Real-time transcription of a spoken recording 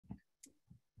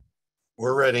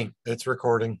We're ready. It's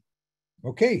recording.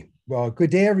 Okay. Well,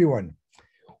 good day, everyone.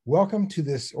 Welcome to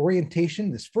this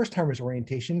orientation, this first-timers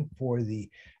orientation for the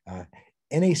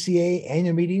NACAA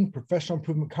Annual Meeting Professional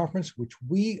Improvement Conference, which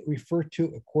we refer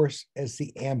to, of course, as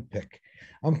the AMPIC.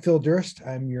 I'm Phil Durst.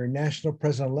 I'm your National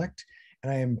President-elect,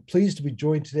 and I am pleased to be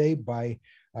joined today by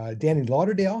Danny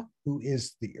Lauderdale, who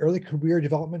is the Early Career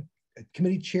Development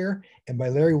Committee Chair, and by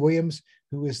Larry Williams,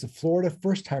 who is the Florida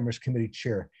First-Timers Committee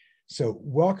Chair. So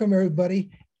welcome,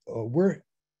 everybody.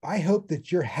 I hope that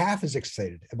you're half as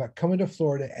excited about coming to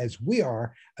Florida as we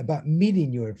are about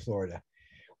meeting you in Florida.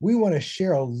 We want to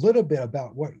share a little bit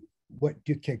about what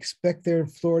you can expect there in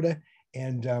Florida.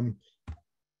 And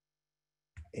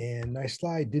my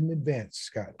slide didn't advance,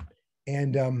 Scott.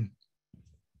 And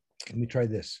let me try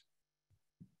this.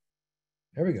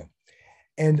 There we go.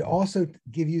 And also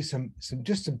give you some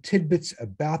tidbits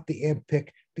about the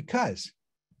AMPIC because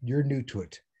you're new to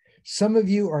it. Some of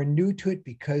you are new to it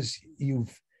because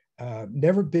you've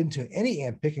never been to any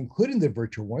AMPIC, including the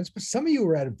virtual ones, but some of you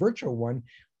were at a virtual one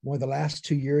of the last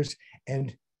 2 years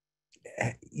and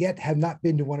yet have not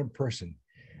been to one in person.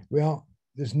 Well,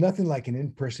 there's nothing like an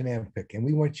in-person AMPIC, and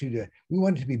we want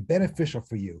it to be beneficial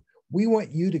for you. We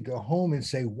want you to go home and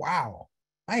say, wow,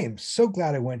 I am so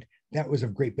glad I went. That was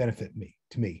of great benefit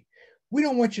to me. We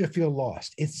don't want you to feel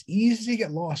lost. It's easy to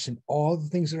get lost in all the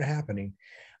things that are happening.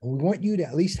 And we want you to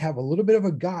at least have a little bit of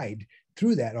a guide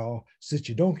through that all so that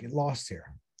you don't get lost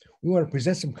there. We want to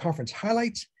present some conference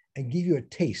highlights and give you a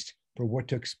taste for what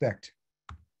to expect.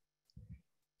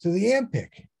 So the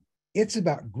AMPIC, it's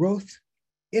about growth,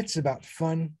 it's about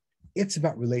fun, it's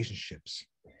about relationships.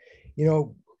 You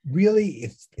know,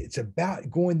 really, it's about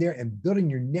going there and building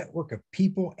your network of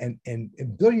people and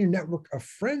building your network of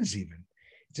friends even.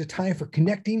 It's a time for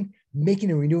connecting,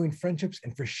 making and renewing friendships,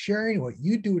 and for sharing what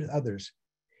you do with others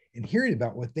and hearing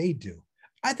about what they do.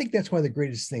 I think that's one of the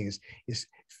greatest things is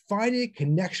finding a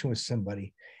connection with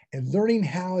somebody and learning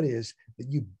how it is that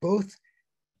you both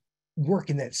work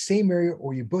in that same area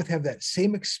or you both have that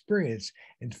same experience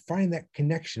and finding that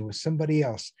connection with somebody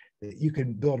else that you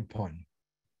can build upon.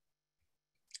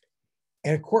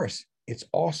 And of course, it's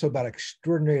also about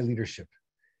extraordinary leadership.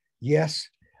 Yes,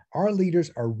 our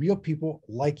leaders are real people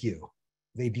like you.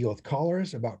 They deal with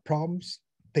callers about problems.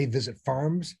 They visit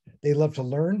farms. They love to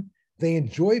learn. They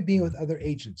enjoy being with other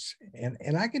agents.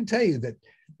 And I can tell you that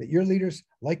your leaders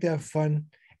like to have fun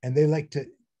and they like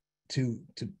to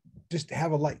just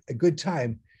have a good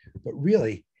time. But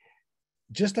really,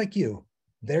 just like you,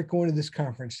 they're going to this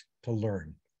conference to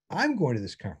learn. I'm going to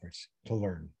this conference to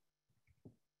learn.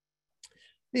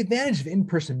 The advantage of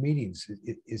in-person meetings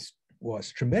is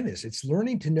tremendous. It's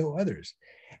learning to know others.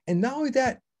 And not only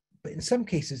that, but in some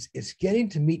cases, it's getting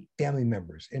to meet family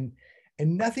members. And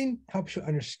nothing helps you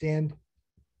understand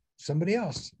somebody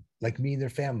else like me and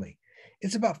their family.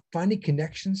 It's about finding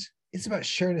connections. It's about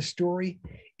sharing a story.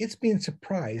 It's being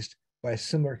surprised by a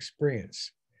similar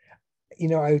experience. You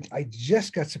know, I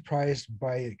just got surprised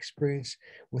by an experience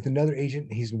with another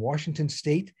agent. He's in Washington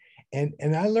State. And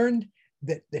I learned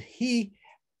that he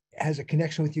has a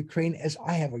connection with Ukraine as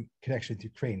I have a connection with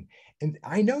Ukraine. And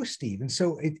I know Steve. And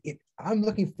so I'm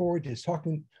looking forward to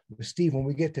talking with Steve when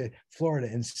we get to Florida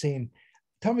and saying,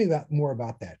 tell me more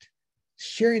about that.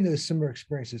 Sharing those similar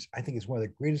experiences, I think, is one of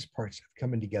the greatest parts of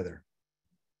coming together.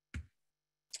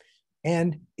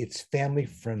 And it's family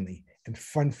friendly and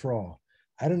fun for all.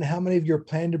 I don't know how many of you are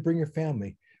planning to bring your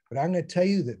family, but I'm going to tell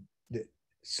you that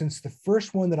since the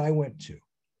first one that I went to,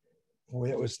 or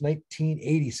it was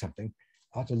 1980 something,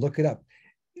 I'll have to look it up.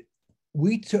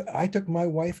 I took my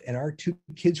wife and our 2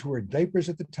 kids who were diapers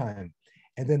at the time,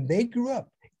 and then they grew up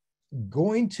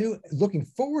looking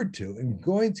forward to and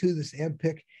going to this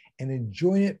AMPIC and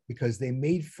enjoying it because they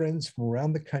made friends from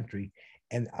around the country.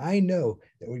 And I know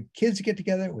that when kids get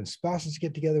together, when spouses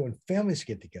get together, when families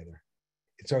get together,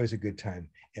 it's always a good time.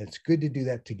 And it's good to do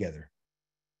that together.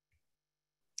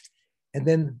 And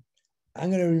then I'm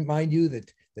going to remind you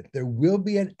that there will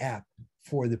be an app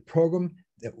for the program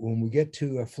that when we get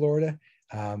to Florida,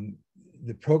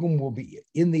 the program will be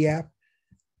in the app.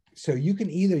 So you can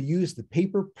either use the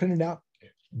paper printed out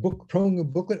program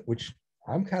booklet, which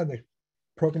I'm kind of the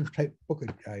program type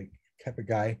booklet type of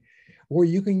guy, or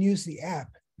you can use the app,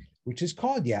 which is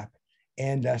called Yap.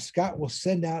 And Scott will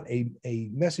send out a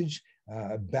message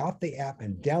about the app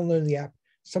and downloading the app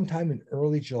sometime in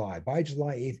early July. By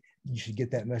July 8th, you should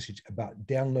get that message about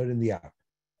downloading the app.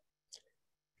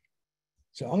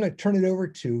 So I'm going to turn it over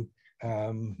to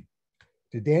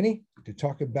Danny to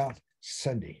talk about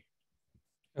Sunday.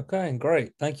 Okay,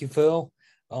 great. Thank you, Phil.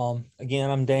 Again,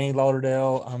 I'm Danny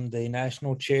Lauderdale. I'm the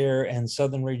National Chair and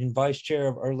Southern Region Vice Chair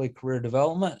of Early Career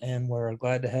Development, and we're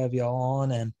glad to have y'all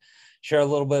on and share a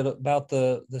little bit about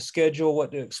the schedule,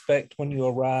 what to expect when you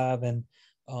arrive, and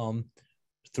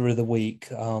through the week.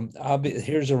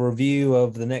 Here's a review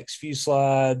of the next few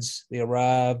slides: the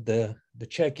arrive, the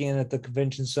check-in at the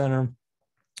convention center.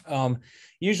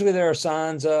 Usually there are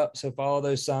signs up, so follow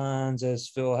those signs as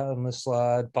Phil had on this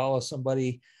slide. Follow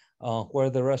somebody where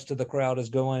the rest of the crowd is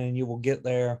going, and you will get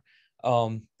there.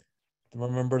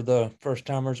 Remember the first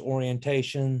timers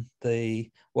orientation,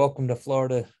 the welcome to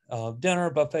Florida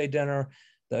dinner, buffet dinner,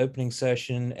 the opening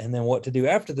session, and then what to do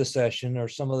after the session are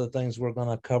some of the things we're going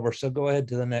to cover. So go ahead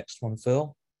to the next one,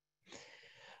 Phil.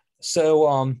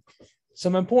 So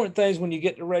some important things: when you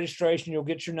get to registration, you'll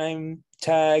get your name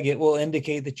tag. It will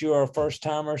indicate that you are a first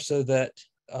timer, so that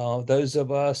those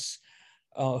of us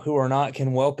who are not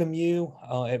can welcome you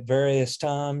at various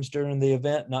times during the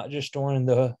event, not just during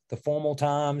the formal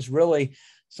times. Really,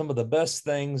 some of the best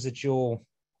things that you'll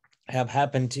have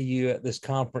happen to you at this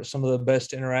conference, some of the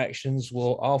best interactions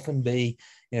will often be,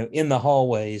 in the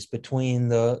hallways between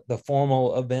the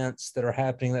formal events that are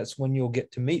happening. That's when you'll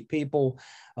get to meet people.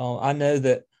 I know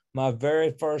that my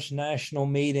very first national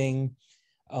meeting,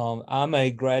 I'm a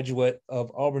graduate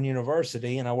of Auburn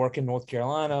University and I work in North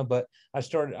Carolina, but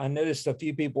I noticed a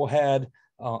few people had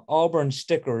Auburn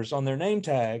stickers on their name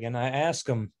tag, and I asked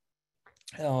them,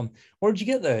 where'd you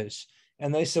get those?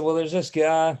 And they said, well, there's this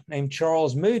guy named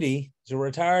Charles Moody. He's a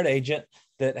retired agent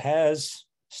that has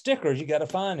stickers. You got to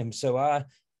find him. So I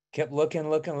kept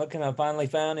looking. I finally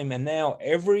found him. And now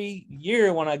every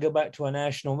year when I go back to a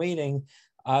national meeting,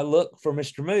 I look for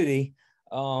Mr. Moody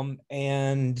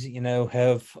and,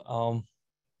 have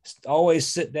always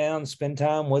sit down, spend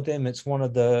time with him. It's one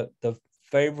of the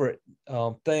favorite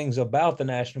things about the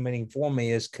national meeting for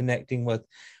me is connecting with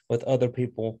other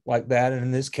people like that. And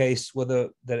in this case, with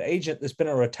that agent that's been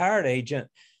a retired agent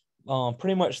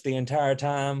pretty much the entire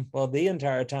time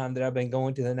that I've been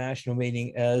going to the national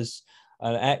meeting as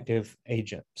an active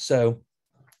agent. So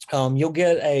you'll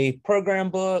get a program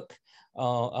book,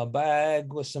 a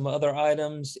bag with some other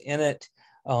items in it,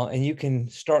 and you can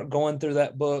start going through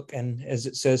that book. And as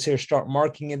it says here, start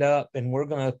marking it up. And we're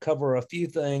going to cover a few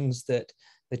things that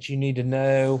you need to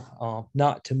know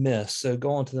not to miss. So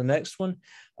go on to the next one.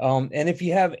 And if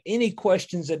you have any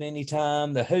questions at any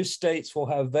time, the host states will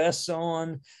have vests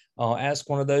on. Ask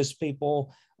one of those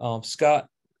people. Scott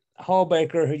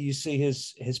Hallbaker, who you see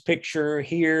his picture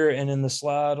here and in the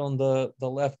slide on the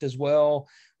left as well,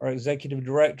 our executive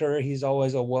director. He's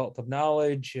always a wealth of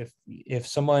knowledge. If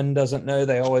someone doesn't know,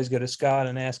 they always go to Scott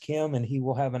and ask him, and he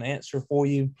will have an answer for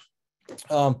you.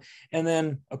 And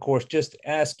then, of course, just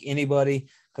ask anybody,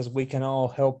 because we can all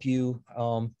help you,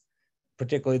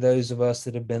 particularly those of us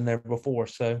that have been there before.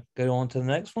 So go on to the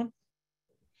next one.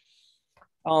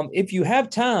 If you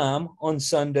have time on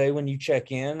Sunday when you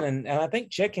check in, and I think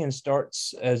check-in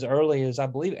starts as early as, I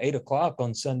believe, 8 o'clock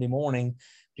on Sunday morning.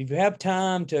 If you have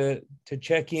time to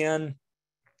check in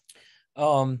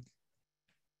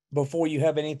before you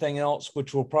have anything else,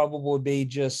 which will probably be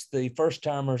just the first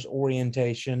timers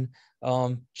orientation,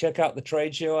 check out the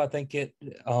trade show. I think it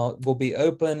will be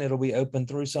open. It'll be open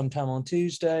through sometime on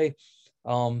Tuesday.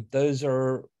 Those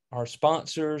are our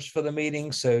sponsors for the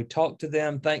meeting. So talk to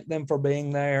them, thank them for being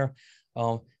there.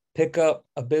 Pick up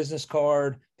a business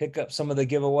card, pick up some of the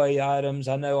giveaway items.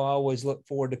 I know I always look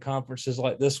forward to conferences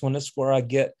like this one. This is where I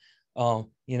get,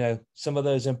 some of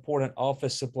those important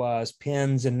office supplies,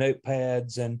 pens and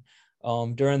notepads. And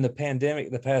during the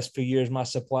pandemic, the past few years, my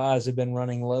supplies have been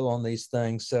running low on these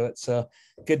things. So it's a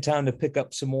good time to pick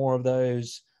up some more of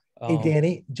those. Hey,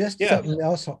 Danny, just yeah. something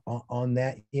else on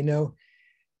that.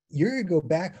 You're going to go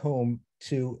back home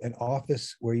to an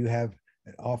office where you have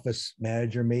an office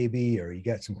manager maybe, or you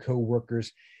got some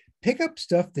coworkers. Pick up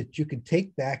stuff that you can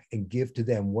take back and give to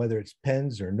them, whether it's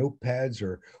pens or notepads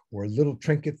or little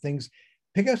trinket things.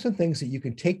 Pick up some things that you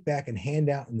can take back and hand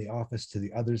out in the office to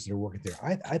the others that are working there.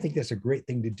 I think that's a great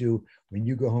thing to do when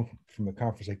you go home from a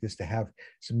conference like this, to have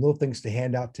some little things to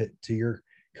hand out to your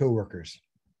coworkers.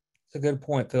 It's a good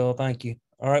point, Phil. Thank you.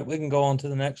 All right, we can go on to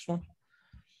the next one.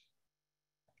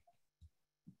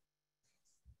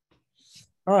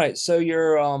 All right, so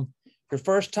your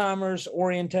first timers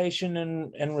orientation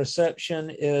and reception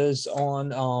is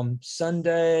on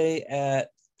Sunday at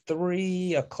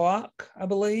 3 o'clock, I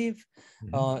believe,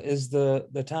 is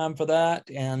the time for that.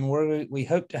 And we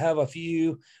hope to have a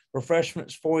few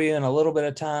refreshments for you in a little bit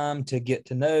of time to get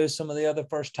to know some of the other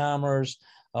first timers,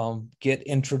 get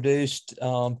introduced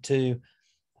to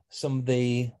some of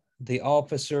the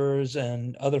officers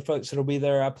and other folks that'll be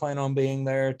there. I plan on being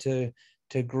there to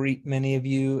to greet many of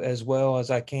you as well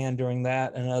as I can during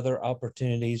that and other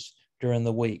opportunities during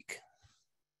the week.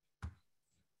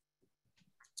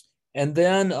 And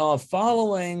then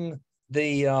following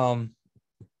the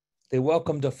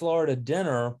Welcome to Florida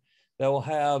dinner, that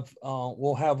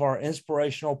we'll have our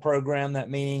inspirational program, that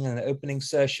meeting and the opening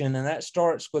session, and that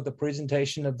starts with the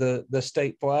presentation of the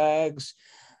state flags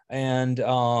and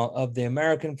of the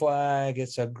American flag.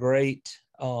 It's a great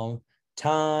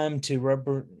time to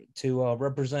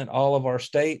represent all of our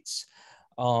states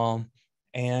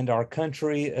and our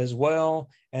country as well.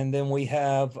 And then we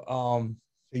have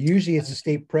usually it's a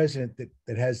state president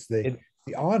that has the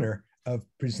honor of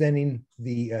presenting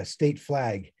the state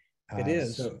flag. It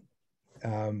is.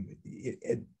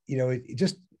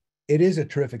 It is a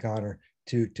terrific honor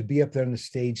to be up there on the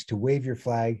stage, to wave your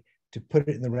flag, to put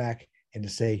it in the rack, and to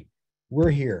say, we're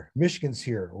here, Michigan's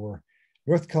here, or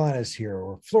North Carolina's here,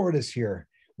 or Florida's here,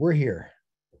 we're here.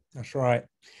 That's right.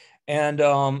 And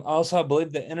also, I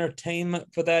believe the entertainment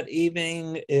for that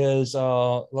evening is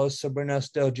Los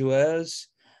Sobrinos del Juez,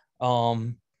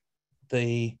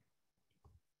 the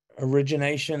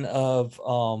origination of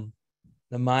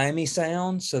the Miami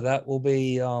sound. So that will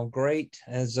be great.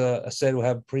 As I said, we'll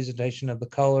have a presentation of the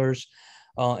colors,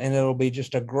 and it'll be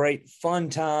just a great fun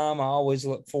time. I always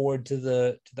look forward to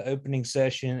the opening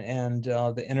session, and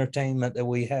the entertainment that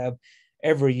we have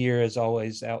every year is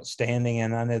always outstanding.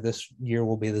 And I know this year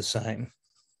will be the same.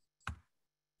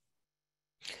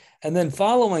 And then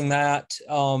following that,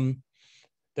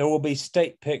 there will be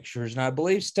state pictures. And I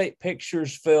believe state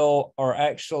pictures, Phil, are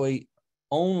actually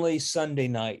only Sunday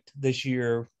night this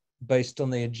year based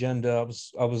on the agenda.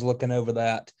 I was looking over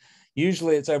that.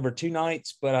 Usually it's over 2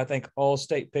 nights, but I think all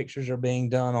state pictures are being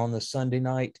done on the Sunday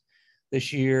night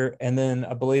this year. And then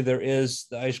I believe there is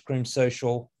the ice cream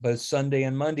social both Sunday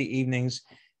and Monday evenings.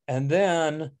 And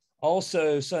then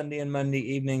also Sunday and Monday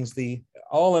evenings, the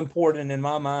all important in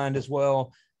my mind as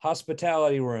well,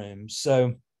 hospitality rooms.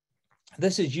 So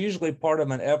this is usually part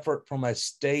of an effort from a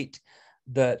state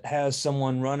that has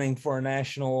someone running for a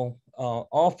national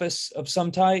office of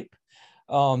some type.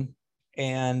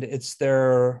 And it's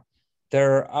their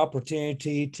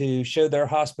opportunity to show their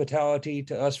hospitality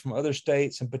to us from other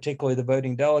states, and particularly the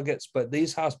voting delegates. But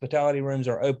these hospitality rooms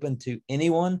are open to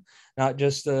anyone, not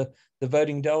just the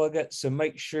voting delegates. So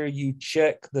make sure you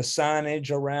check the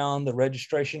signage around the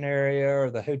registration area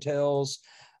or the hotels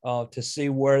to see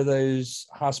where those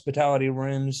hospitality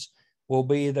rooms will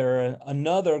be. There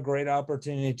another great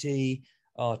opportunity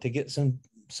to get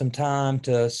some time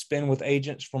to spend with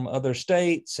agents from other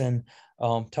states and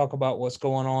talk about what's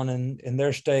going on in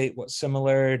their state, what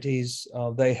similarities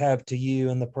they have to you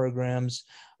and the programs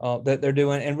that they're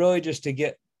doing, and really just to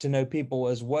get to know people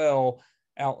as well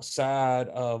outside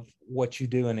of what you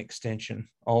do in extension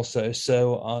also.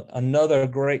 So another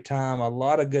great time, a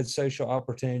lot of good social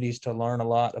opportunities to learn a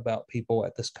lot about people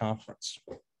at this conference.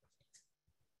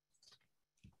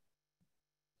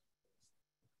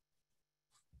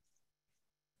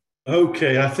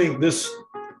 Okay, I think this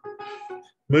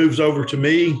moves over to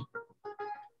me.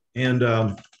 And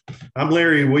I'm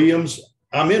Larry Williams.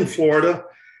 I'm in Florida,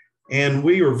 and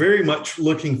we are very much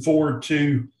looking forward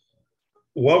to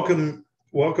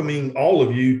welcoming all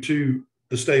of you to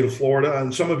the state of Florida.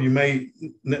 And some of you may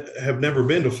have never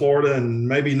been to Florida, and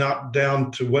maybe not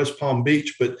down to West Palm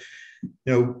Beach, but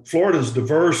Florida is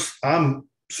diverse. I'm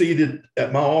seated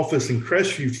at my office in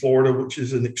Crestview, Florida, which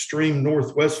is in extreme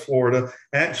northwest Florida,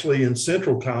 actually in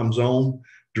central time zone,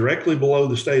 directly below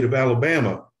the state of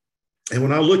Alabama. And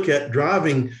when I look at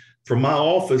driving from my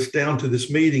office down to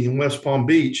this meeting in West Palm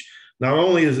Beach, not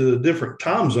only is it a different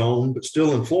time zone, but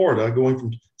still in Florida, going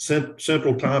from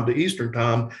central time to Eastern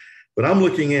time, but I'm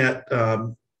looking at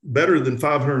better than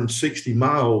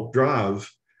 560-mile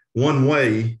drive one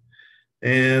way,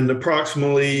 and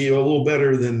approximately a little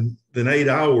better than 8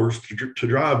 hours to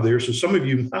drive there. So some of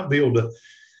you might be able to,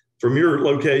 from your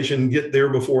location, get there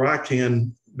before I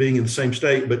can, being in the same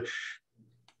state. But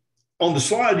on the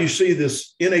slide, you see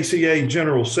this NACAA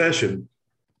general session.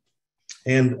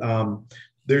 And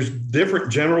there's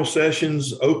different general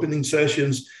sessions, opening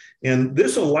sessions, and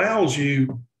this allows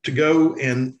you to go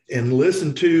and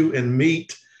listen to and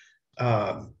meet,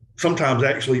 sometimes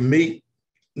actually meet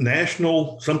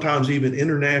national, sometimes even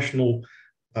international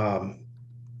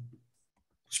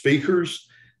speakers.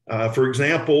 For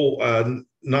example,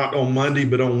 not on Monday,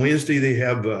 but on Wednesday, they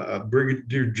have a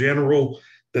brigadier general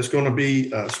that's going to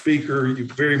be a speaker. You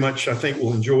very much, I think,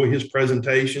 will enjoy his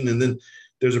presentation. And then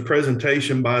there's a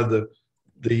presentation by the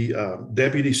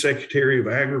Deputy Secretary of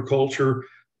Agriculture.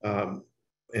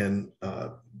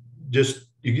 Just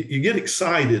you get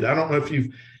excited. I don't know if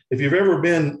you've ever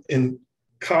been in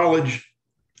college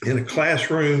in a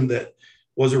classroom that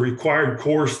was a required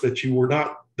course that you were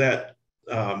not that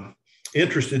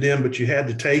interested in, but you had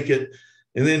to take it.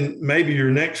 And then maybe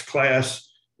your next class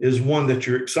is one that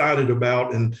you're excited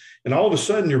about. And all of a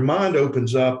sudden your mind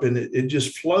opens up and it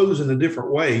just flows in a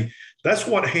different way. That's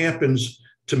what happens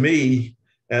to me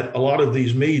at a lot of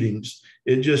these meetings.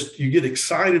 You get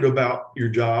excited about your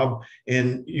job,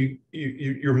 and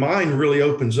your mind really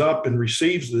opens up and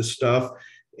receives this stuff.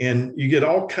 And you get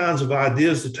all kinds of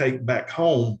ideas to take back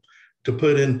home to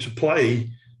put into play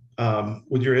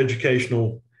with your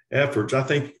educational efforts. I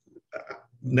think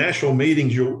national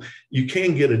meetings, you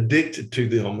can get addicted to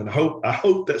them, and I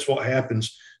hope that's what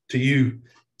happens to you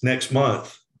next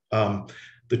month.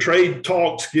 The trade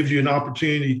talks gives you an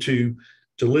opportunity to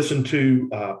listen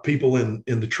to people in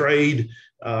the trade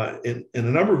in a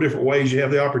number of different ways. You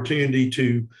have the opportunity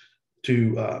to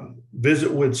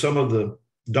visit with some of the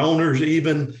donors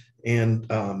even, and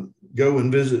go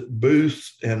and visit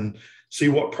booths and see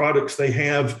what products they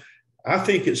have. I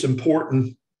think it's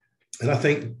important, and I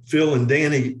think Phil and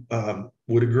Danny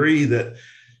would agree, that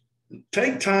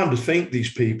take time to thank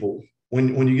these people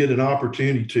when you get an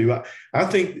opportunity to. I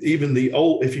think even the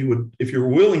old, if you're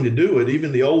willing to do it,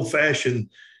 even the old fashioned,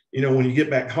 when you get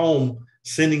back home,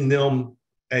 sending them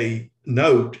a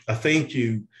note, a thank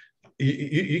you,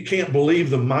 you can't believe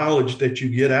the mileage that you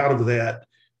get out of that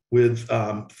with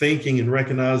thinking and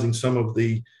recognizing some of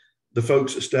the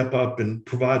folks that step up and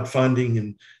provide funding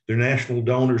and their national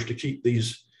donors to keep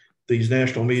these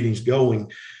national meetings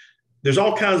going. There's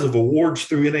all kinds of awards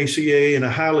through NACAA, and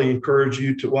I highly encourage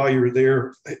you to, while you're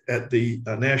there at the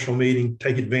national meeting,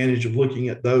 take advantage of looking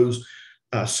at those,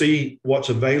 see what's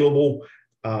available.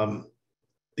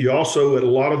 You also, at a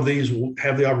lot of these, will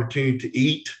have the opportunity to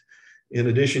eat, in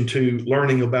addition to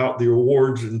learning about the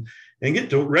awards, and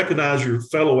get to recognize your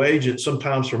fellow agents,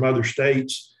 sometimes from other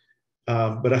states.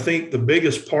 But I think the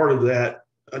biggest part of that,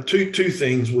 two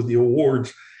things with the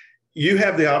awards: you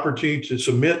have the opportunity to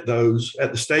submit those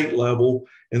at the state level,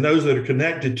 and those that are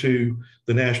connected to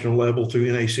the national level through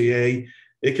NACAA,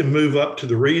 it can move up to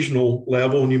the regional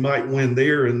level, and you might win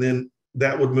there, and then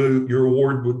that would move, your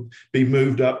award would be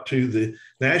moved up to the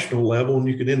national level, and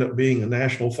you could end up being a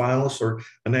national finalist or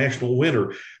a national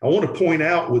winner. I want to point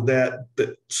out with that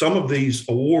some of these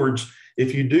awards,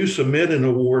 if you do submit an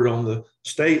award on the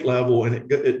state level and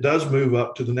it does move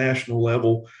up to the national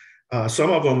level,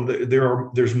 some of them,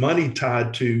 there's money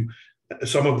tied to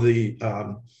some of the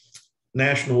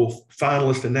national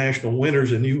finalists and national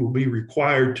winners, and you will be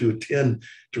required to attend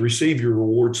to receive your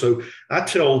award. So I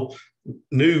tell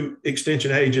new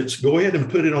extension agents, go ahead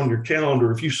and put it on your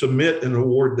calendar. If you submit an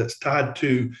award that's tied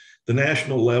to the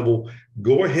national level,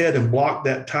 go ahead and block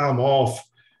that time off.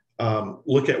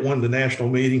 Look at when the national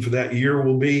meeting for that year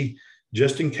will be,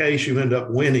 just in case you end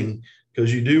up winning,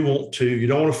 because you don't want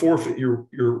to forfeit your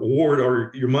award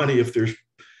or your money if there's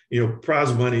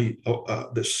prize money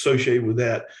that's associated with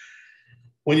that.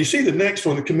 When you see the next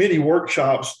one, the committee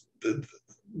workshops,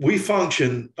 we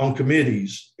function on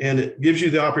committees, and it gives you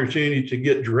the opportunity to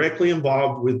get directly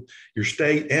involved with your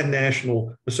state and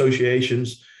national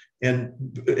associations, and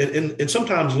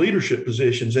sometimes leadership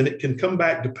positions, and it can come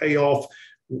back to pay off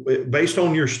based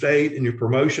on your state and your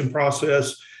promotion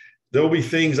process. There'll be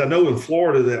things, I know in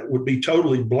Florida, that would be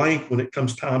totally blank when it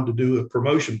comes time to do a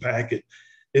promotion packet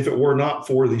if it were not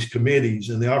for these committees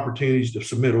and the opportunities to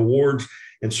submit awards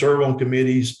and serve on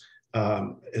committees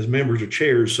as members or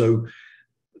chairs. So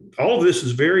all of this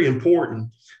is very important.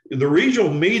 The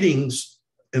regional meetings,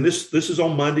 and this is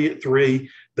on Monday at 3,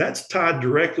 that's tied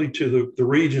directly to the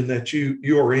region that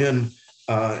you are in.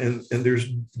 And there's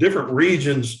different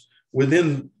regions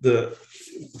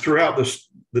throughout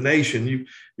the nation.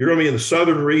 You're going to be in the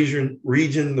southern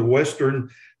region, the western,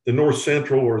 the north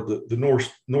central, or the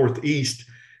northeast.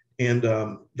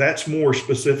 And that's more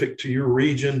specific to your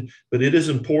region, but it is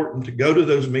important to go to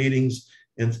those meetings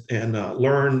and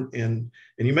learn, and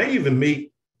you may even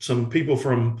meet some people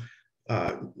from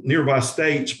nearby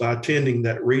states by attending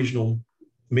that regional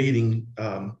meeting.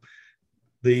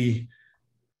 The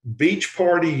beach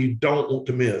party you don't want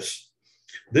to miss.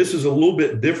 This is a little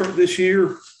bit different this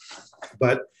year,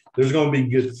 but there's going to be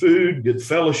good food, good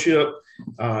fellowship.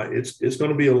 It's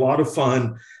going to be a lot of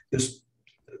fun.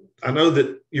 I know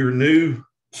that you're new,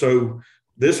 so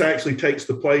this actually takes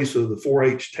the place of the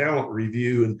 4-H talent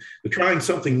review, and they're trying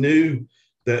something new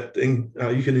that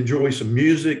you can enjoy some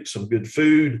music, some good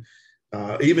food,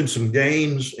 even some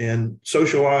games, and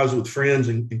socialize with friends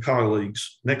and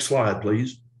colleagues. Next slide,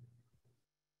 please.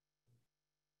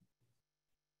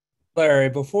 Larry,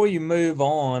 before you move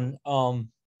on,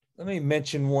 let me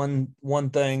mention one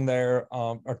thing there,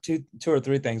 or two or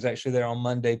three things actually there on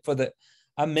Monday.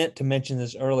 I meant to mention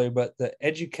this earlier, but the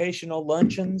educational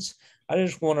luncheons, I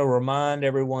just want to remind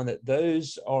everyone that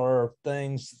those are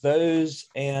things, those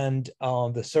and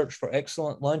the Search for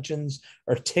Excellent luncheons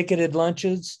are ticketed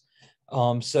lunches.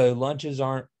 So lunches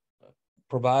aren't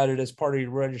provided as part of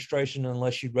your registration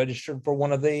unless you registered for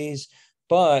one of these.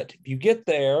 But if you get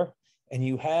there and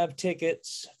you have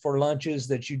tickets for lunches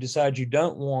that you decide you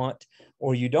don't want,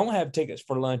 or you don't have tickets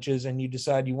for lunches and you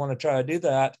decide you want to try to do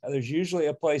that, there's usually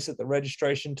a place at the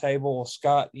registration table.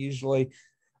 Scott usually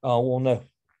will know,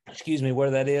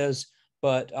 where that is,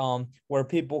 but where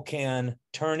people can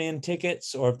turn in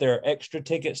tickets, or if there are extra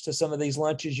tickets to some of these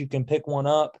lunches, you can pick one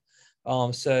up.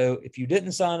 So if you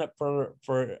didn't sign up for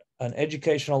an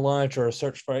educational lunch or a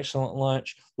Search for Excellent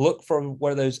lunch, look for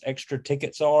where those extra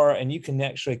tickets are, and you can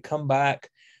actually come back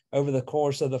over the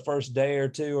course of the first day or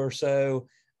two or so,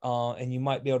 and you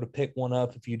might be able to pick one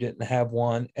up if you didn't have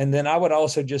one. And then I would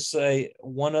also just say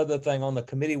one other thing on the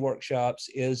committee workshops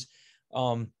is,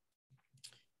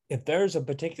 if there's a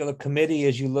particular committee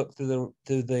as you look through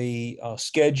the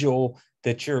schedule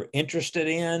that you're interested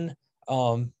in,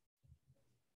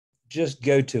 just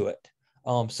go to it.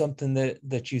 Something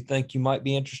that you think you might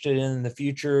be interested in the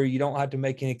future. You don't have to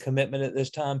make any commitment at this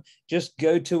time. Just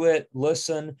go to it,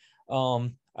 listen.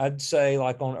 I'd say,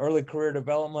 like on early career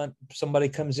development, somebody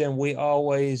comes in, we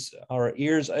always, our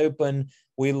ears open.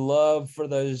 We love for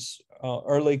those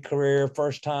early career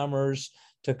first timers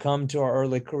to come to our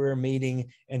early career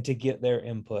meeting and to get their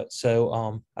input.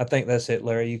 So I think that's it,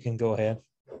 Larry. You can go ahead.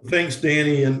 Thanks,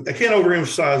 Danny. And I can't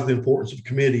overemphasize the importance of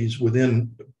committees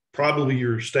within probably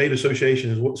your state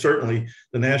association, is certainly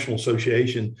the national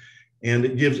association. And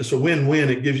it gives us a win-win.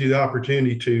 It gives you the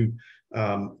opportunity to,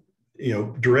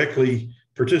 directly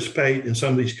participate in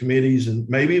some of these committees, and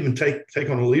maybe even take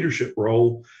on a leadership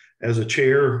role as a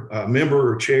chair,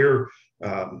 member or chair.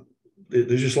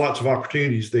 There's just lots of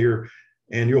opportunities there.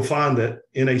 And you'll find that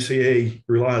NACAA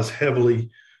relies heavily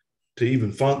to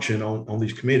even function on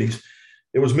these committees.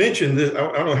 It was mentioned that,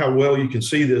 I don't know how well you can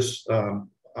see this,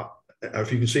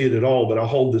 if you can see it at all, but I'll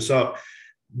hold this up.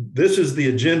 This is the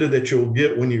agenda that you'll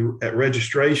get when you're at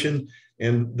registration.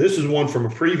 And this is one from a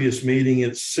previous meeting.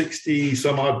 It's 60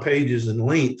 some odd pages in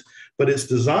length, but it's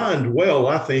designed well.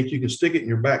 I think you can stick it in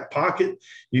your back pocket.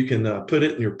 You can put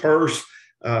it in your purse,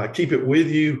 keep it with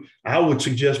you. I would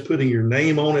suggest putting your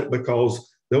name on it,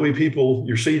 because there'll be people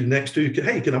you're seated next to.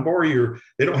 Hey, can I borrow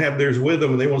they don't have theirs with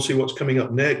them and they want to see what's coming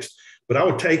up next. But I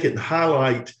would take it and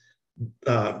highlight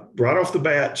right off the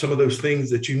bat some of those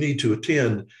things that you need to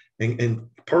attend, and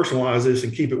personalize this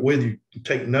and keep it with you.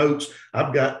 Take notes.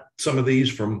 I've got some of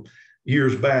these from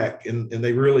years back, and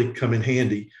they really come in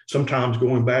handy. Sometimes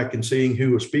going back and seeing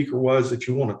who a speaker was that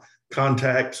you want to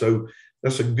contact. So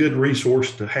that's a good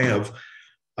resource to have.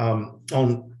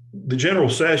 On the general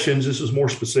sessions, this is more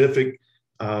specific.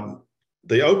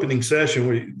 The opening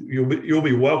session, you'll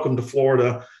be welcome to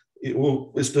Florida.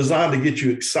 It's designed to get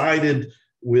you excited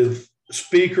with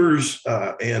speakers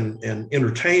and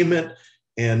entertainment,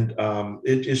 and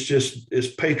it's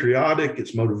patriotic,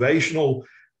 it's motivational.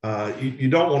 You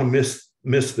don't want to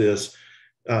miss this.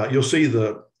 You'll see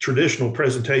the traditional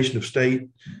presentation of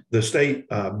the state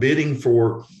bidding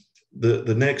for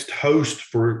the next host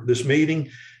for this meeting,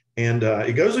 and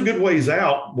it goes a good ways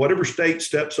out. Whatever state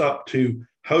steps up to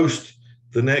host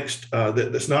the next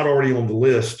that's not already on the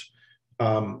list,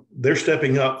 they're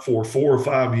stepping up for 4 or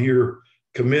 5 year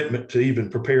commitment to even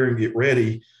prepare and get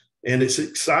ready. And it's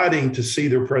exciting to see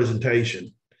their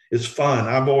presentation. It's fun.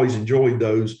 I've always enjoyed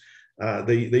those.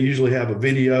 They usually have a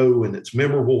video and it's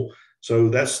memorable. So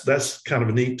that's kind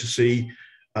of neat to see.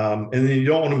 And then you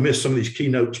don't want to miss some of these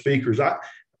keynote speakers.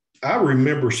 I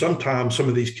remember sometimes some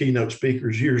of these keynote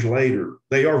speakers years later.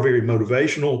 They are very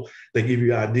motivational. They give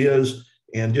you ideas,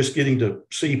 and just getting to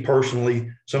see personally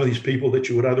some of these people that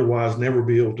you would otherwise never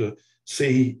be able to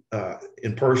see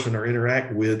in person or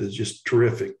interact with is just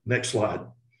terrific. Next slide.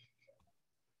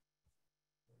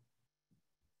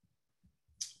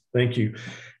 Thank you.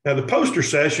 Now, the poster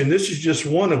session, this is just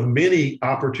one of many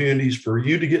opportunities for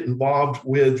you to get involved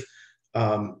with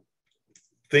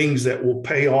things that will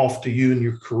pay off to you in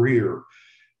your career.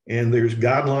 And there's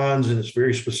guidelines, and it's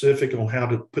very specific on how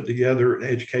to put together an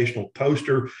educational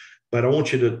poster. But I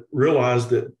want you to realize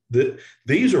that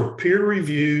these are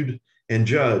peer-reviewed and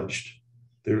judged.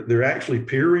 They're actually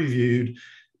peer-reviewed,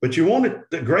 but you want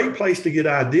a great place to get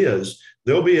ideas.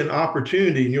 There'll be an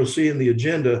opportunity, and you'll see in the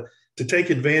agenda, to take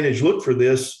advantage, look for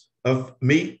this, of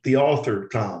Meet the Author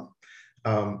time.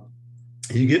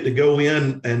 You get to go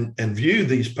in and view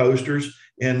these posters,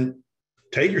 and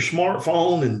take your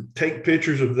smartphone and take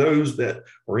pictures of those that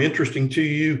are interesting to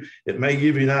you. It may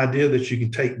give you an idea that you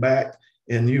can take back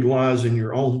and utilize in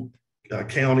your own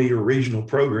county or regional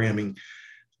programming.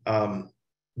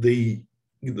 The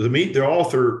meet the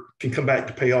author can come back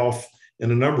to pay off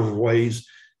in a number of ways.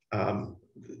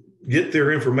 Get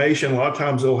their information. A lot of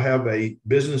times they'll have a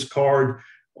business card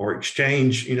or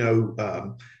exchange,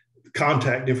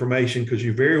 contact information, because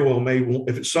you very well may,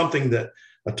 if it's something that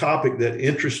a topic that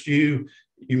interests you,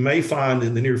 you may find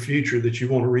in the near future that you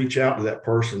want to reach out to that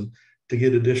person to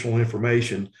get additional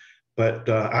information. But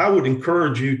I would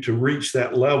encourage you to reach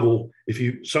that level.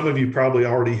 Some of you probably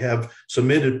already have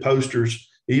submitted posters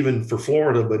even for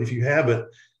Florida, but if you haven't,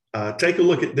 take a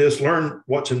look at this, learn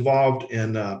what's involved,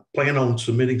 and plan on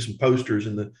submitting some posters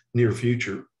in the near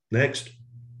future. Next.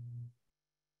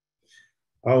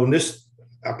 Oh, and this,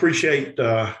 I appreciate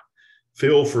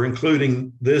Phil for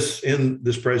including this in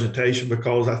this presentation,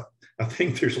 because I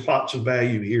think there's lots of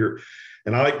value here.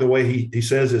 And I like the way he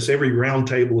says this: every round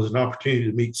table is an opportunity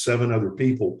to meet 7 other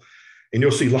people. And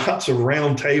you'll see lots of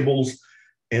round tables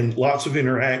and lots of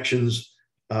interactions.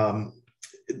 The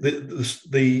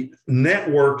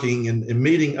networking and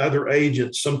meeting other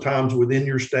agents, sometimes within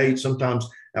your state, sometimes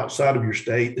outside of your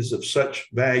state, is of such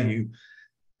value.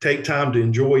 Take time to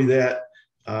enjoy that.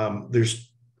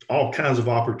 There's all kinds of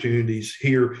opportunities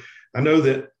here. I know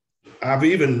that I've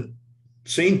even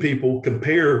seen people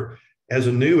compare as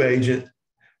a new agent,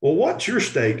 well, what's your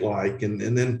state like? And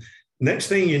then next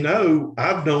thing you know,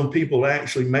 I've known people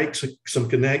actually make some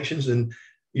connections, and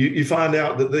you find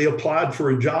out that they applied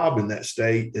for a job in that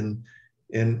state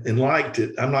and liked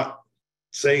it. I'm not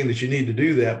saying that you need to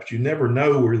do that, but you never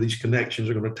know where these connections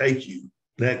are going to take you.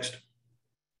 Next.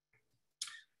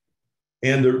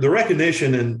 And the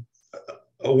recognition and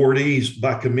awardees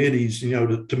by committees,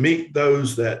 to meet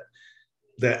those that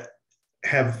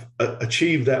have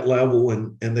achieved that level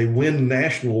and they win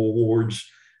national awards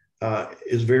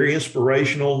is very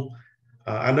inspirational.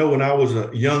 I know when I was a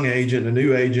young agent, a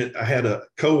new agent, I had a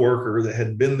coworker that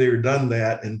had been there, done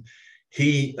that, and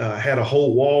he had a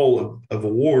whole wall of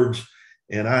awards,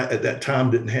 and I at that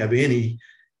time didn't have any.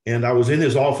 And I was in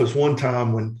his office one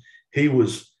time when he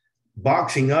was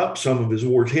boxing up some of his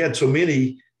awards. He had so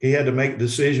many, he had to make a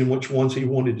decision which ones he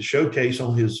wanted to showcase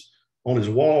on his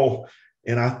wall.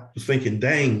 And I was thinking,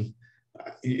 dang,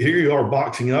 here you are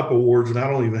boxing up awards and I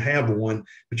don't even have one.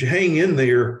 But you hang in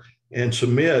there and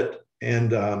submit,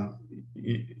 and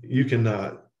you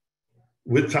can,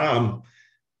 with time,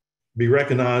 be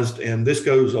recognized. And this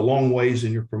goes a long ways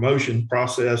in your promotion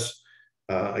process,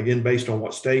 again, based on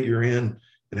what state you're in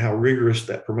and how rigorous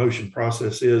that promotion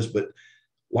process is. But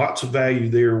lots of value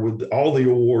there with all the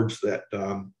awards that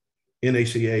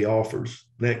NACAA offers.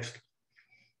 Next.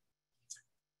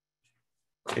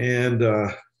 And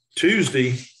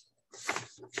Tuesday,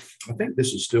 I think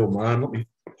this is still mine. Let me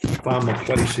find my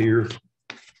place here.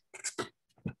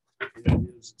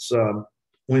 It's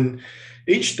when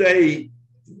each day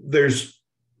there's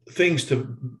things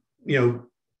to,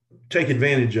 take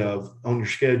advantage of on your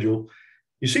schedule.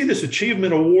 You see this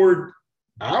achievement award,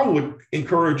 I would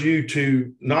encourage you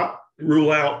to not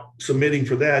rule out submitting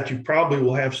for that. You probably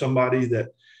will have somebody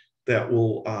that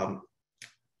will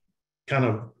kind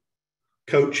of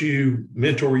coach you,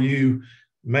 mentor you,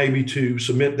 maybe to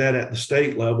submit that at the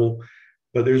state level.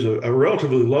 But there's a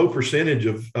relatively low percentage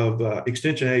of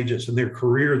extension agents in their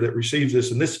career that receives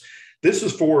this. And this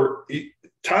is for,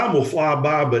 time will fly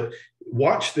by, but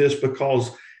watch this,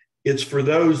 because it's for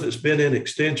those that's been in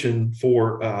extension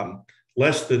for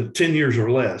less than 10 years or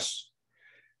less,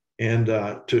 and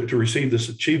to receive this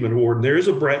achievement award. And there is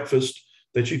a breakfast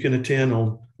that you can attend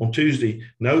on Tuesday.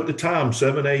 Note the time,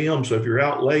 7 a.m. So if you're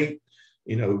out late,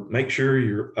 make sure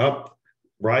you're up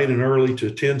bright and early to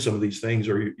attend some of these things,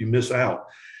 or you miss out.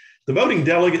 The voting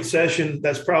delegate session,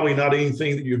 that's probably not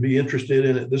anything that you'd be interested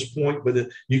in at this point, but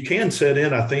you can set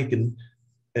in, I think,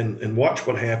 and watch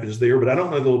what happens there. But I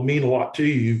don't know that it'll mean a lot to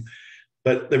you,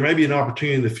 but there may be an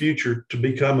opportunity in the future to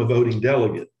become a voting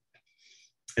delegate.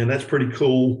 And that's pretty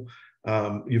cool.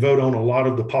 You vote on a lot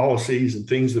of the policies and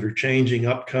things that are changing,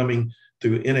 upcoming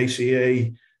through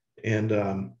NACAA,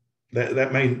 and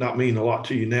that may not mean a lot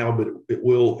to you now, but it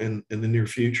will in the near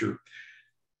future.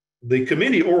 The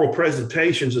committee oral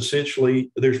presentations,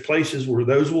 essentially, there's places where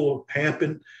those will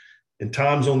happen and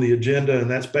times on the agenda, and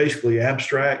that's basically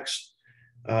abstracts.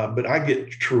 But I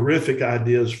get terrific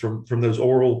ideas from those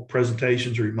oral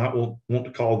presentations, or you might want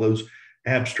to call those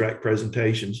abstract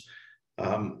presentations.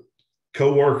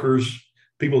 Coworkers,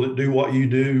 people that do what you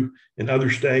do in other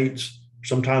states,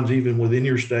 sometimes even within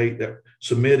your state, that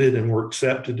submitted and were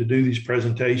accepted to do these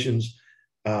presentations.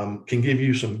 can give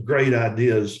you some great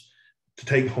ideas to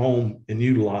take home and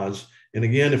utilize. And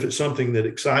again, if it's something that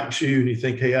excites you and you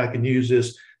think, hey, I can use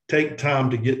this, take time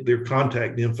to get their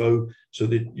contact info so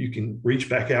that you can reach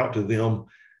back out to them.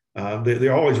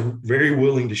 They're always very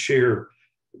willing to share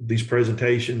these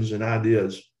presentations and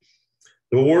ideas.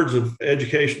 The awards of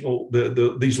educational,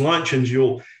 these luncheons,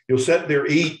 you'll sit there,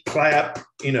 eat, clap,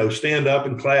 stand up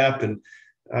and clap and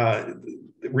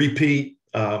repeat.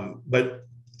 But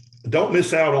don't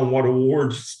miss out on what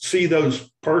awards. See those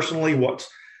personally, what's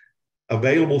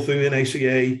available through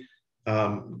NACAA.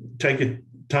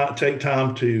 Take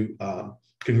time to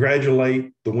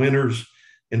congratulate the winners.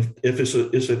 And if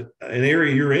it's an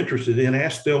area you're interested in,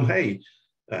 ask them, hey,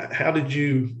 how did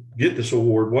you get this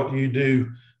award? What do you do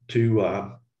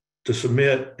to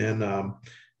submit? And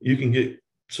you can get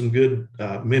some good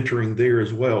mentoring there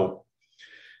as well.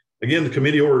 Again, the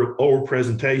committee oral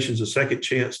presentations, a second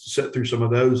chance to sit through some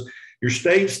of those. Your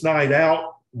state's night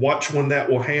out, watch when that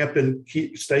will happen.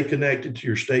 Stay connected to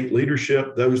your state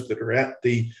leadership, those that are at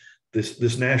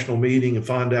this national meeting, and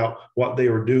find out what they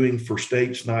are doing for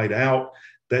state's night out.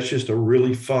 That's just a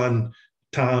really fun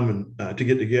time and to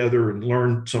get together and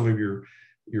learn some of your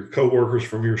coworkers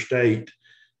from your state.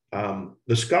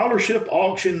 The scholarship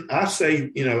auction, I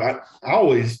say,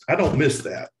 I don't miss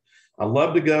that. I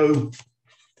love to go.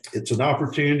 It's an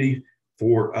opportunity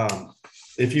for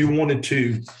if you wanted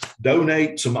to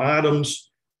donate some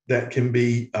items that can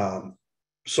be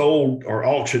sold or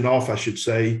auctioned off, I should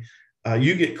say,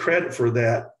 you get credit for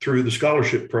that through the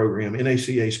scholarship program,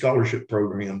 NACAA scholarship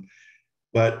program.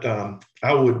 But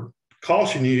I would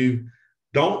caution you,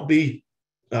 don't be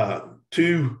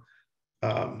too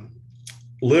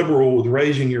liberal with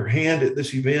raising your hand at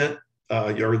this event.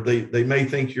 Or they may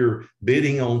think you're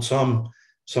bidding on some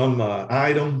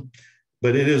item,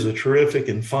 but it is a terrific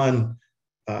and fun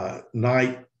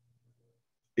night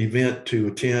event to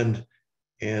attend,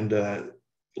 and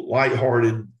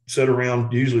lighthearted, sit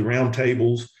around, usually round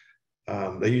tables.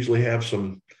 They usually have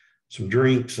some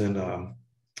drinks, and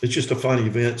it's just a fun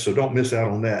event, so don't miss out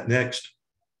on that. Next.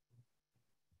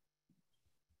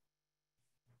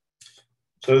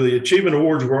 So the achievement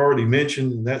awards were already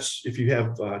mentioned, and that's if you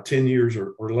have 10 years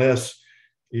or less,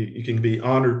 you can be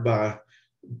honored by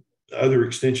other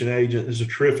extension agent. It's a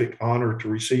terrific honor to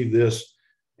receive this,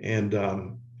 and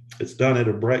it's done at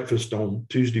a breakfast on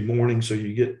Tuesday morning, so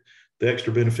you get the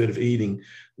extra benefit of eating.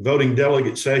 Voting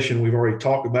delegate session, we've already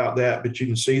talked about that, but you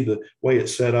can see the way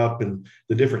it's set up and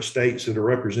the different states that are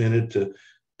represented to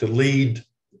lead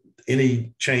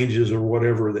any changes or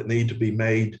whatever that need to be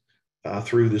made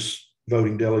through this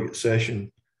voting delegate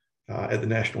session at the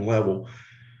national level.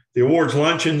 The awards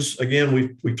luncheons, again,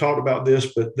 we've talked about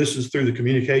this, but this is through the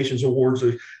communications awards.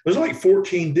 There's like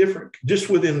 14 different,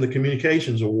 just within the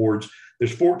communications awards,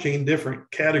 there's 14 different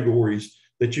categories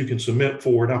that you can submit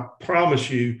for. And I promise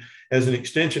you, as an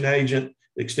extension agent,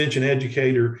 extension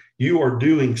educator, you are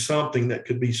doing something that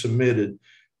could be submitted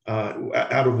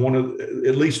out of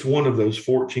at least one of those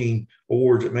 14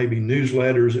 awards. It may be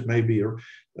newsletters, it may be a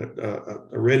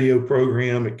radio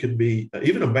program, it could be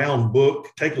even a bound book.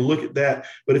 Take a look at that.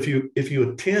 But if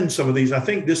you attend some of these, I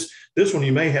think this one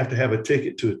you may have to have a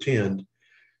ticket to attend.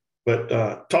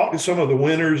 But talk to some of the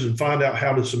winners and find out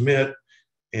how to submit,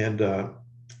 and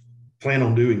plan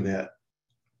on doing that.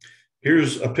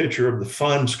 Here's a picture of the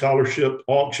fun scholarship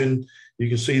auction. You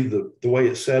can see the way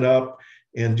it's set up,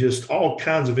 and just all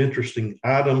kinds of interesting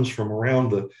items from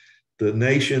around the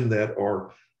nation that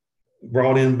are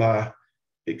brought in by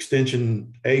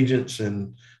extension agents.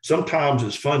 And sometimes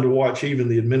it's fun to watch even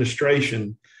the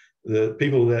administration, the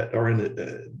people that are in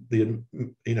the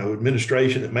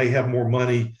administration that may have more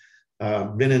money,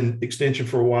 been in extension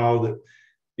for a while, that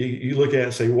you look at it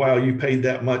and say, wow, you paid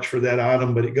that much for that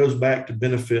item, but it goes back to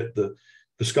benefit the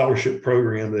scholarship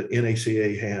program that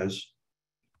NACAA has.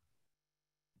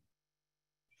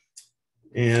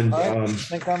 And I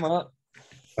think I'm up.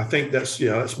 I think that's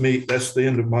me. That's the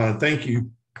end of mine. Thank you.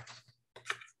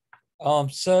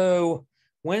 So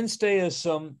Wednesday is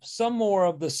some more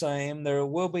of the same. There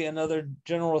will be another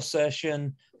general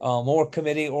session, more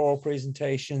committee oral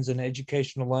presentations and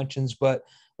educational luncheons, but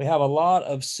we have a lot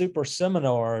of super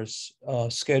seminars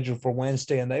scheduled for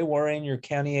Wednesday, and they were in your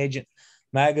county agent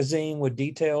magazine with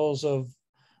details of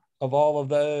all of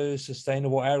those: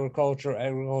 sustainable agriculture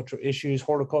issues,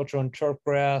 horticulture and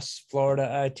turfgrass,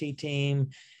 Florida IT team,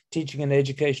 teaching and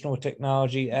educational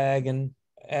technology, ag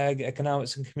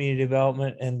economics and community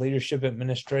development, and leadership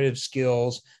administrative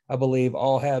skills, I believe,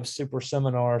 all have super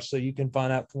seminars. So you can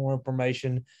find out more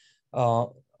information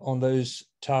on those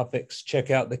topics. Check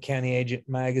out the County Agent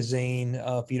magazine.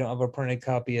 If you don't have a printed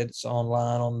copy, it's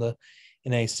online on the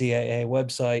NACAA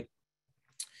website.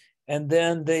 And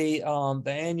then the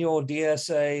annual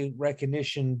DSA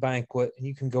recognition banquet, and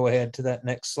you can go ahead to that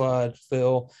next slide,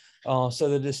 Phil. So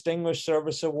the Distinguished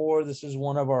Service Award, this is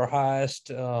one of our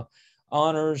highest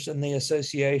honors in the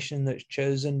association that's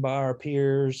chosen by our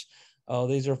peers.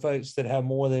 These are folks that have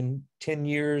more than 10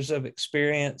 years of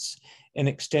experience in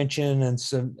extension,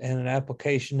 and an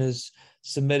application is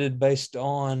submitted based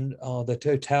on the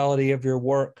totality of your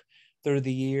work through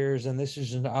the years. And this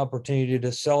is an opportunity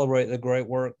to celebrate the great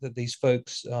work that these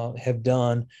folks have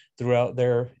done throughout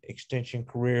their extension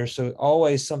career. So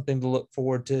always something to look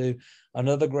forward to.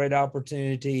 Another great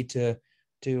opportunity to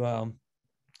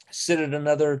sit at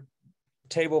another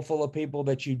table full of people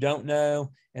that you don't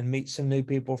know and meet some new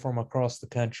people from across the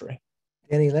country.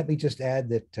 Danny, let me just add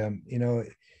that,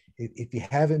 if you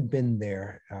haven't been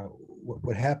there,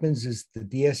 what happens is the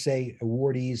DSA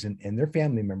awardees and their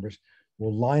family members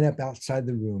will line up outside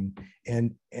the room,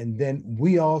 and then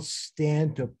we all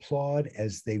stand to applaud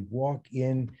as they walk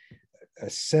in a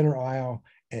center aisle,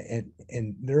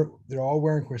 and they're all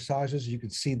wearing corsages. You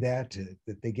can see that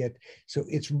they get. So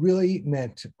it's really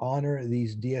meant to honor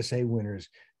these DSA winners,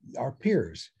 our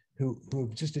peers who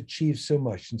have just achieved so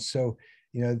much. And so,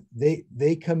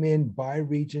 they come in by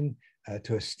region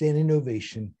to a standing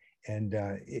ovation, and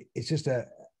it's just a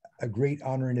great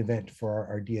honor and event for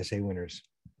our DSA winners.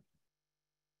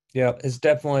 Yeah, it's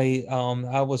definitely,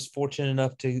 I was fortunate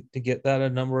enough to get that a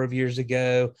number of years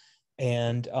ago.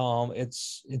 And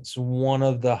it's one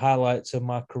of the highlights of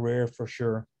my career for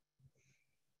sure.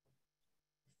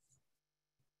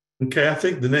 Okay, I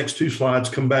think the next two slides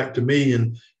come back to me.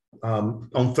 And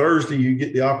on Thursday, you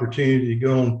get the opportunity to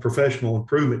go on professional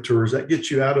improvement tours. That gets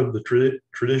you out of the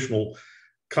traditional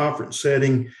conference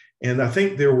setting. And I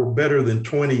think there were better than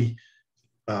 20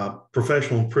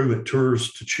 professional improvement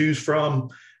tours to choose from.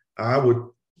 I would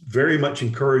very much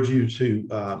encourage you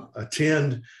to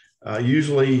attend.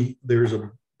 Usually there's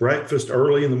a breakfast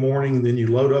early in the morning, and then you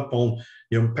load up on,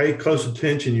 pay close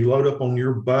attention. You load up on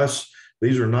your bus.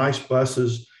 These are nice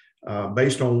buses.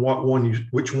 Based on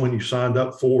which one you signed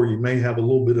up for, you may have a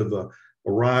little bit of a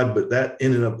ride, but that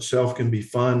in and of itself can be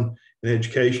fun and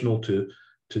educational to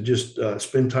just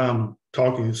spend time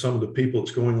talking to some of the people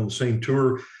that's going on the same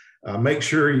tour. Make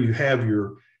sure you have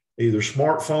your either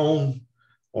smartphone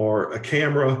or a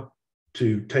camera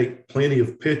to take plenty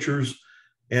of pictures.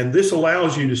 And this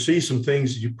allows you to see some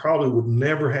things you probably would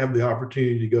never have the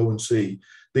opportunity to go and see.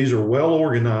 These are well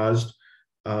organized,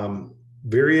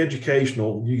 very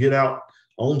educational. You get out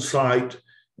on site,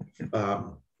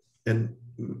 but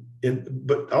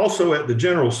also at the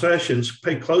general sessions,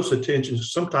 pay close attention.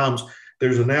 Sometimes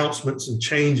there's announcements and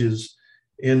changes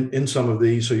in some of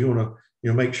these, so you want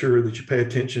to make sure that you pay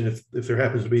attention if there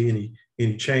happens to be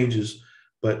any changes.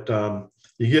 But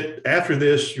you get after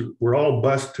this, we're all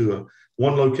bused to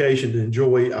one location to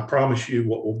enjoy, I promise you,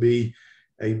 what will be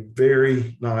a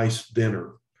very nice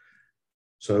dinner.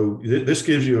 So this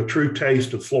gives you a true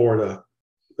taste of Florida.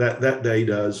 That day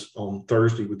does on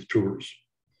Thursday with the tours.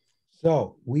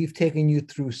 So we've taken you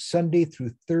through Sunday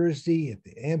through Thursday at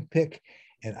the MPIC,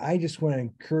 and I just want to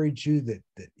encourage you that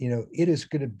it is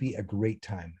going to be a great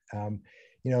time.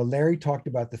 Larry talked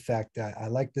about the fact that I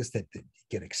like this, that you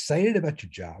get excited about your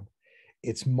job.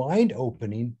 It's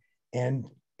mind-opening, and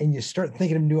you start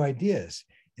thinking of new ideas.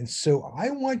 And so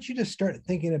I want you to start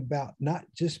thinking about not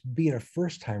just being a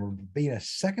first timer, but being a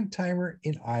second timer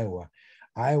in Iowa.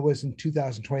 I was in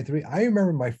 2023. I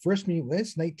remember my first meeting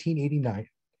was 1989,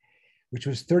 which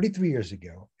was 33 years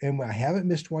ago. And I haven't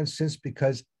missed one since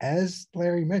because, as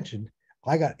Larry mentioned,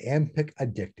 I got MPIC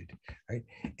addicted, right?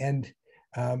 And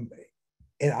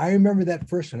I remember that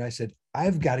first one. I said,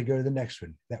 I've got to go to the next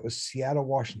one. That was Seattle,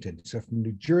 Washington. So from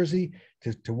New Jersey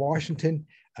to Washington,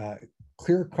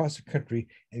 clear across the country,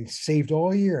 and saved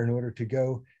all year in order to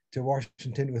go to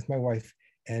Washington with my wife,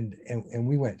 and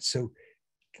we went. So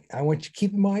I want you to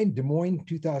keep in mind Des Moines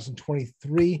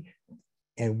 2023,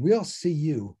 and we'll see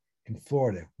you in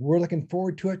Florida. We're looking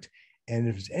forward to it. And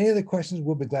if there's any other questions,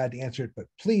 we'll be glad to answer it. But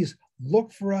please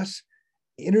look for us,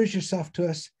 introduce yourself to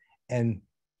us, and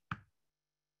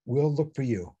we'll look for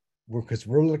you. Because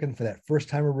we're looking for that first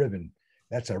timer ribbon.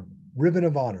 That's a ribbon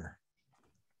of honor.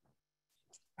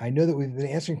 I know that we've been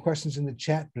answering questions in the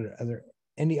chat, but are there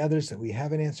any others that we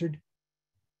haven't answered?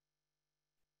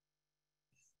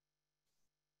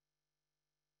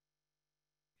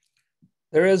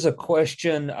 There is a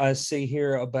question I see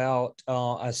here about,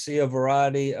 I see a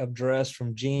variety of dress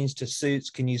from jeans to suits.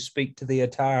 Can you speak to the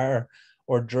attire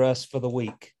or dress for the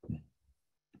week?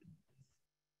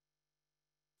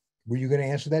 Were you going to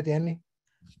answer that, Danny?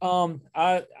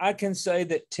 I can say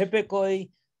that typically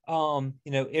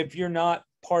If you're not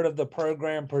part of the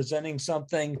program presenting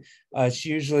something, it's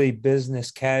usually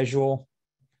business casual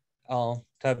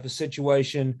type of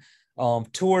situation.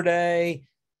 Tour day,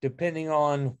 depending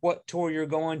on what tour you're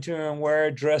going to and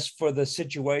where, dress for the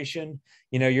situation.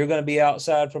 You're going to be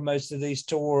outside for most of these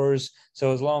tours.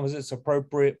 So as long as it's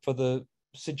appropriate for the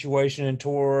situation and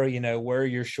tour, wear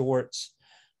your shorts.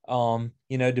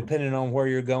 Depending on where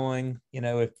you're going,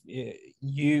 if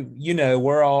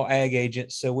we're all ag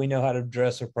agents, so we know how to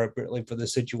dress appropriately for the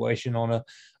situation on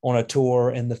a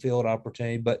tour in the field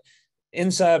opportunity. But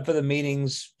inside for the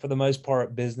meetings, for the most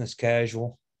part, business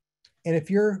casual. And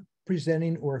if you're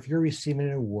presenting or if you're receiving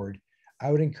an award,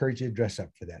 I would encourage you to dress up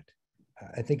for that.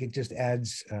 I think it just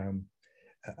adds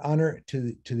honor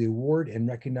to the award and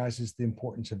recognizes the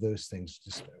importance of those things,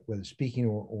 just whether speaking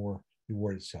or the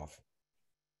award itself.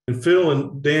 And Phil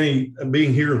and Danny,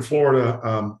 being here in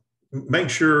Florida, make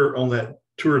sure on that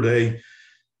tour day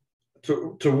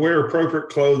to wear appropriate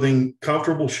clothing,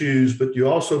 comfortable shoes, but you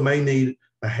also may need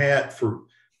a hat for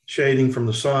shading from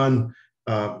the sun,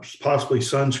 possibly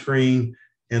sunscreen,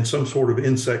 and some sort of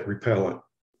insect repellent.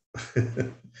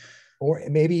 Or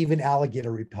maybe even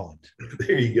alligator repellent.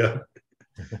 There you go.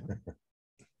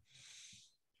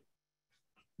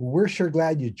 We're sure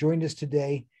glad you joined us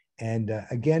today. And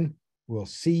again, we'll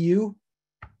see you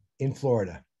in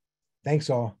Florida. Thanks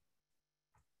all.